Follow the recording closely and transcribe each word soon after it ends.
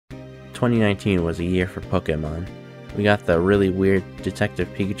2019 was a year for Pokemon. We got the really weird Detective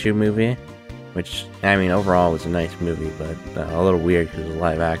Pikachu movie, which, I mean, overall was a nice movie, but a little weird because it was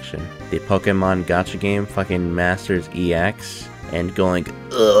live action. The Pokemon gacha game, fucking Masters EX, and going,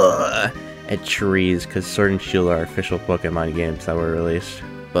 ugh, at trees because Sword and Shield are official Pokemon games that were released.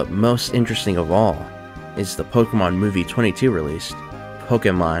 But most interesting of all is the Pokemon Movie 22 released.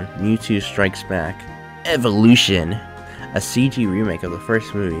 Pokemon Mewtwo Strikes Back Evolution, a CG remake of the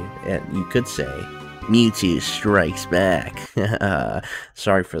first movie, and you could say Mewtwo Strikes Back.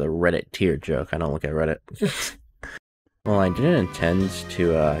 Sorry for the Reddit tear joke, I don't look at Reddit. Well, I didn't intend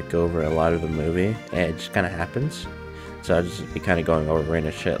to go over a lot of the movie, it just kind of happens. So I'll just be kind of going over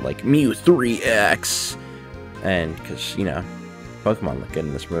random shit like Mew 3X! And, because, you know, Pokemon look good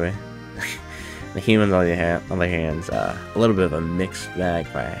in this movie. The humans, on the other hand, a little bit of a mixed bag,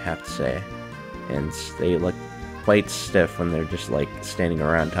 I have to say. And they look quite stiff when they're just, like, standing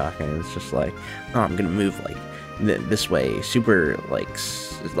around talking. It's just like, oh, I'm gonna move, like, this way. Super, like,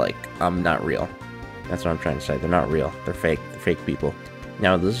 I'm not real. That's what I'm trying to say. They're not real. They're fake. They're fake people.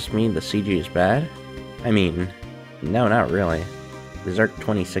 Now, does this mean the CG is bad? I mean, no, not really. Berserk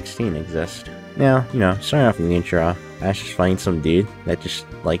 2016 exists. Now, you know, starting off in the intro, Ash just finds some dude that just,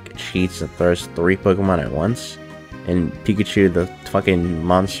 like, cheats and throws 3 Pokemon at once. And Pikachu, the fucking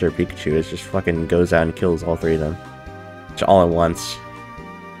monster Pikachu, is just fucking goes out and kills all 3 of them. Just all at once.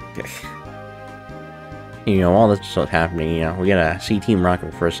 You know, all this stuff happening, you know, we gotta see Team Rocket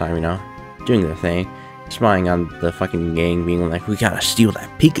for the first time, you know, doing their thing. Spying on the fucking gang, being like, we gotta steal that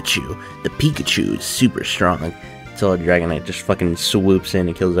Pikachu. The Pikachu is super strong. Until a Dragonite just fucking swoops in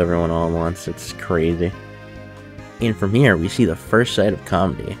and kills everyone all at once. It's crazy. And from here, we see the first sight of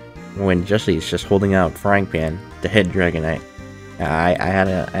comedy, when Jesse's just holding out frying pan to hit Dragonite.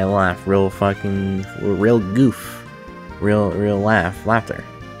 I laughed real goof, real laughter.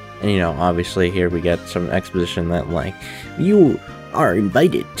 And you know, obviously here we get some exposition that like, you are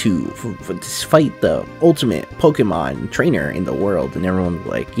invited to fight the ultimate Pokemon trainer in the world, and everyone's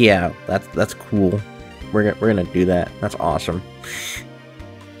like, yeah, that's cool. We're gonna do that. That's awesome.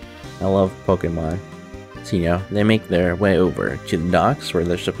 I love Pokemon. So, you know, they make their way over to the docks where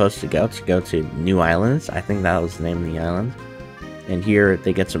they're supposed to go to New Islands. I think that was the name of the island. And here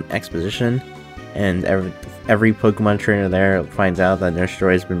they get some exposition, and every Pokemon trainer there finds out that Nurse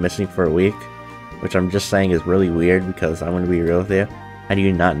Joy has been missing for a week, which I'm just saying is really weird because I'm gonna be real with you. How do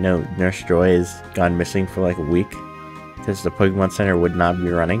you not know Nurse Joy has gone missing for like a week? Because the Pokemon Center would not be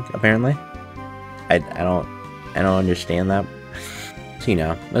running, apparently. I don't understand that. So, you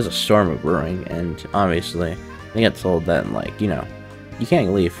know, there's a storm of brewing, and obviously they get told that, like, you know, you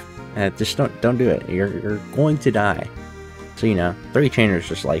can't leave. Just don't do it. You're going to die. So, you know, 3 trainers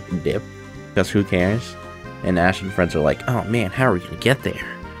just like dip, because who cares? And Ash and friends are like, oh man, how are we gonna get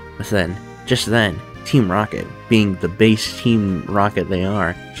there? But then, just then, Team Rocket, being the base Team Rocket they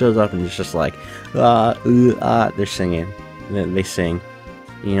are, shows up and is just like, they're singing. They sing.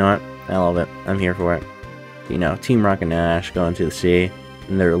 You know what? I love it. I'm here for it. You know, Team Rocket and Ash go into the sea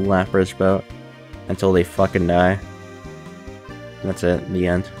in their Lapras boat until they fucking die. That's it. The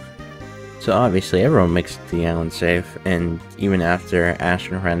end. So obviously everyone makes the island safe, and even after Ash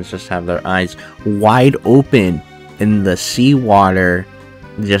and friends just have their eyes wide open in the seawater,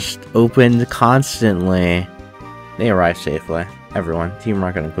 just opened constantly, they arrive safely. Everyone. Team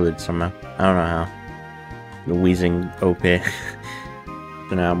Rocket included somehow. I don't know how. The wheezing OP.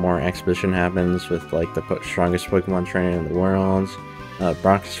 So now more exposition happens with like the strongest Pokemon trainer in the world.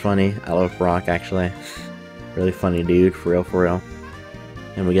 Brock is funny. I love Brock, actually. Really funny dude, for real.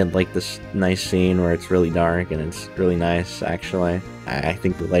 And we get like this nice scene where it's really dark and it's really nice, actually. I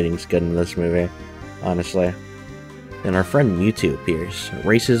think the lighting's good in this movie, honestly. And our friend Mewtwo appears.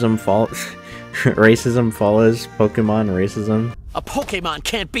 Racism follows Pokemon racism. A Pokemon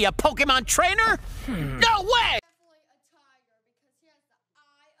can't be a Pokemon trainer? No way!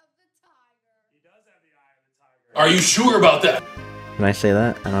 Are you sure about that? Can I say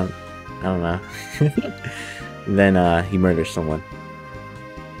that? I don't know. Then he murders someone.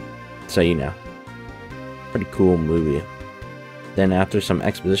 So, you know. Pretty cool movie. Then after some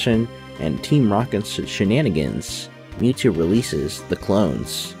exposition and Team Rocket's shenanigans, Mewtwo releases the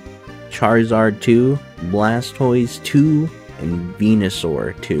clones. Charizard 2, Blastoise 2, and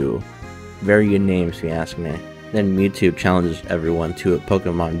Venusaur 2. Very good names if you ask me. Then Mewtwo challenges everyone to a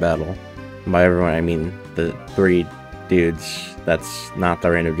Pokemon battle. By everyone, I mean the 3 dudes. That's not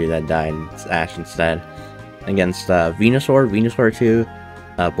the random dude that died. It's Ash instead. Against Venusaur, Venusaur 2,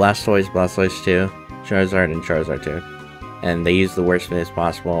 Blastoise, Blastoise 2, Charizard, and Charizard 2. And they use the worst moves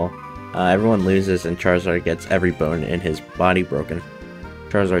possible. Everyone loses and Charizard gets every bone in his body broken.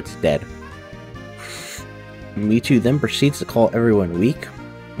 Charizard's dead. Mewtwo then proceeds to call everyone weak,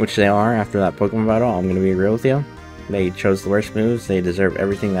 which they are after that Pokemon battle. I'm gonna be real with you. They chose the worst moves, they deserve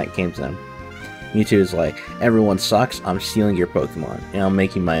everything that came to them. Mewtwo is like, everyone sucks, I'm stealing your Pokemon, and I'm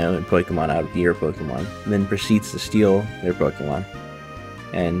making my own Pokemon out of your Pokemon. Then proceeds to steal their Pokemon.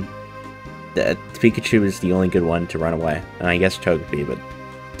 And the Pikachu is the only good one to run away. And I guess Togepi, but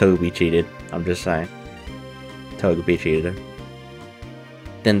Togepi cheated. I'm just saying. Togepi cheated.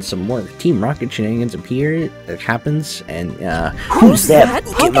 Then some more Team Rocket shenanigans appear, it happens, and who's that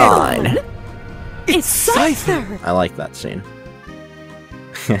Pokemon? It's Scyther! I like that scene.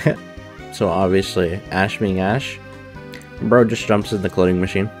 So obviously, Ash being Ash, bro just jumps in the clothing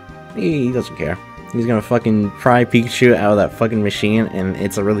machine. He doesn't care. He's gonna fucking pry Pikachu out of that fucking machine, and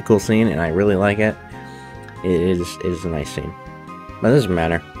it's a really cool scene, and I really like it. It is a nice scene. But it doesn't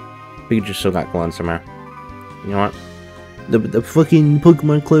matter. Pikachu still got clones somehow. You know what? The fucking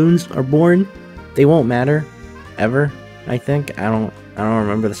Pokemon clones are born. They won't matter. Ever, I think. I don't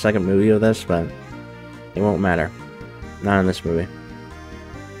remember the second movie of this, but they won't matter. Not in this movie.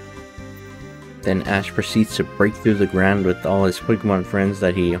 Then Ash proceeds to break through the ground with all his Pokemon friends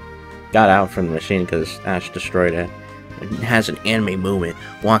that he got out from the machine because Ash destroyed it. And has an anime moment.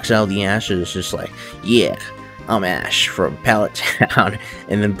 Walks out of the ashes just like, yeah, I'm Ash from Pallet Town.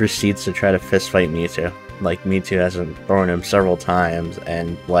 And then proceeds to try to fistfight Mewtwo. Like, Mewtwo hasn't thrown him several times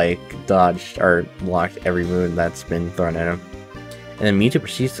and, like, dodged or blocked every move that's been thrown at him. And then Mewtwo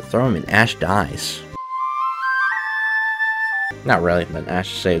proceeds to throw him and Ash dies. Not really, but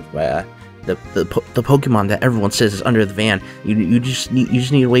Ash is saved by the Pokemon that everyone says is under the van. You just need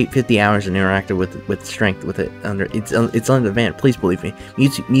to wait 50 hours and interact with strength with it under it's under the van. Please believe me.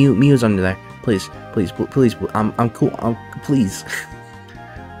 Mew's under there. Please, I'm cool. Please.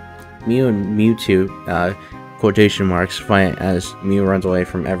 Mew and Mewtwo, quotation marks, fight as Mew runs away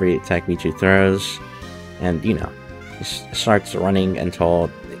from every attack Mewtwo throws, and you know, starts running until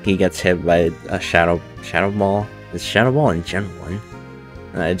he gets hit by a Shadow Ball. It's Shadow Ball in Gen 1.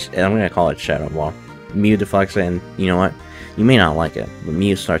 I'm gonna call it Shadow Ball. Mew deflects it, and you know what? You may not like it, but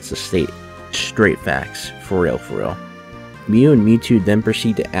Mew starts to state straight facts, for real. Mew and Mewtwo then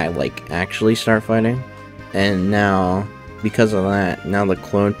proceed to actually start fighting, and now, because of that, now the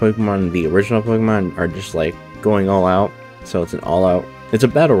clone Pokemon and the original Pokemon are just like going all out. So it's an all out. It's a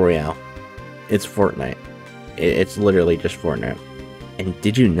battle royale. It's Fortnite. It's literally just Fortnite. And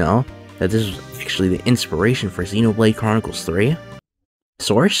did you know that this was actually the inspiration for Xenoblade Chronicles 3?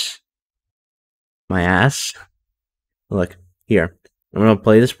 Source? My ass. Look, here. I'm gonna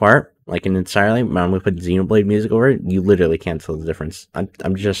play this part like entirely. I'm gonna put Xenoblade music over it. You literally can't tell the difference.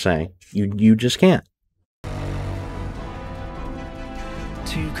 I'm just saying. You just can't.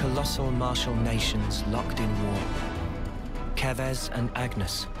 Two colossal martial nations locked in war. Kevez and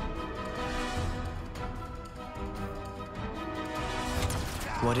Agnes.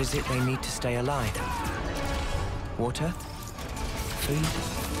 What is it they need to stay alive? Water? Food?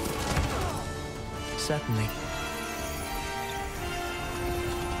 Certainly.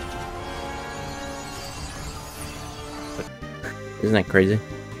 Isn't that crazy?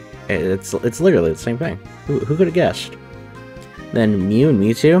 It's literally the same thing. Who could have guessed? Then Mew and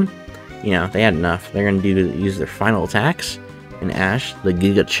Mewtwo, you know, they had enough. They're gonna use their final attacks, and Ash, the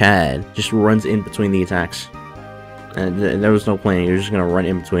Giga Chad, just runs in between the attacks. And there was no plan. You're just gonna run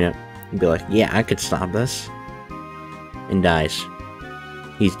in between it and be like, "Yeah, I could stop this," and dies.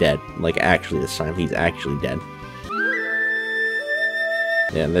 He's dead. Like, actually, this time he's actually dead.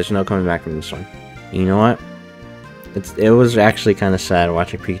 Yeah, there's no coming back from this one. You know what? It was actually kind of sad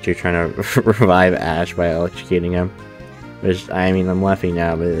watching Pikachu trying to revive Ash by electrocuting him. I mean, I'm laughing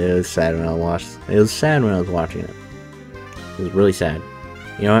now, but it was sad when I watched. It was sad when I was watching it. It was really sad.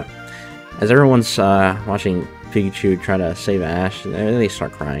 You know what? As everyone's watching Pikachu try to save Ash, they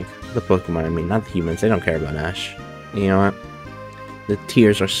start crying. The Pokemon, I mean, not the humans. They don't care about Ash. You know what? The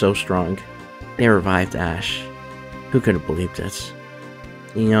tears are so strong. They revived Ash. Who could have believed this?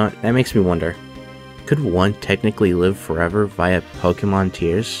 You know what? That makes me wonder. Could one technically live forever via Pokemon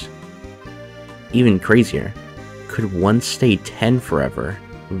tears? Even crazier. Could one stay 10 forever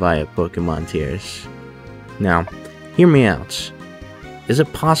via Pokemon tears? Now, hear me out. Is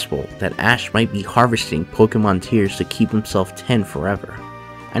it possible that Ash might be harvesting Pokemon tears to keep himself 10 forever?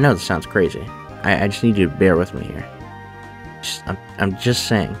 I know this sounds crazy. I just need you to bear with me here. I'm just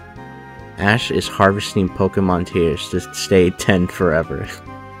saying. Ash is harvesting Pokemon tears to stay 10 forever.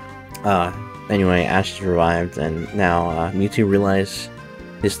 Anyway, Ash is revived, and now Mewtwo realizes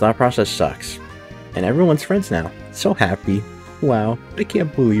his thought process sucks. And everyone's friends now. So happy. Wow, I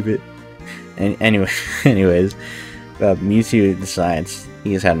can't believe it. And anyways, Mewtwo decides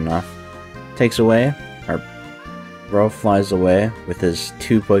He's had enough. Takes away, or Ro flies away with his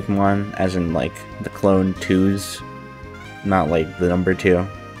 2 Pokemon, as in like the clone 2s, not like the number 2,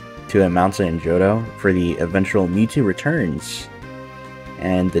 to a Mountain and Johto for the eventual Mewtwo returns.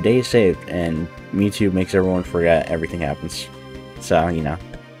 And the day is saved, and Mewtwo makes everyone forget everything happens. So, you know,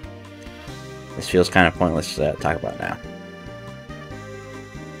 this feels kind of pointless to talk about now.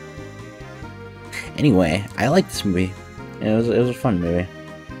 Anyway, I like this movie. It was a fun movie.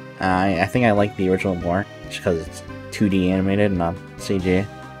 I think I like the original more, just because it's 2D animated and not CG.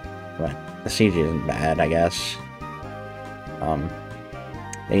 But the CG isn't bad, I guess.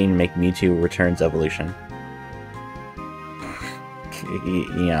 They need to make Mewtwo Returns Evolution.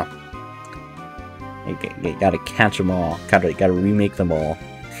 You know, you gotta catch them all. Gotta remake them all.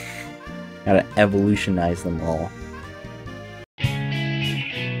 Gotta evolutionize them all.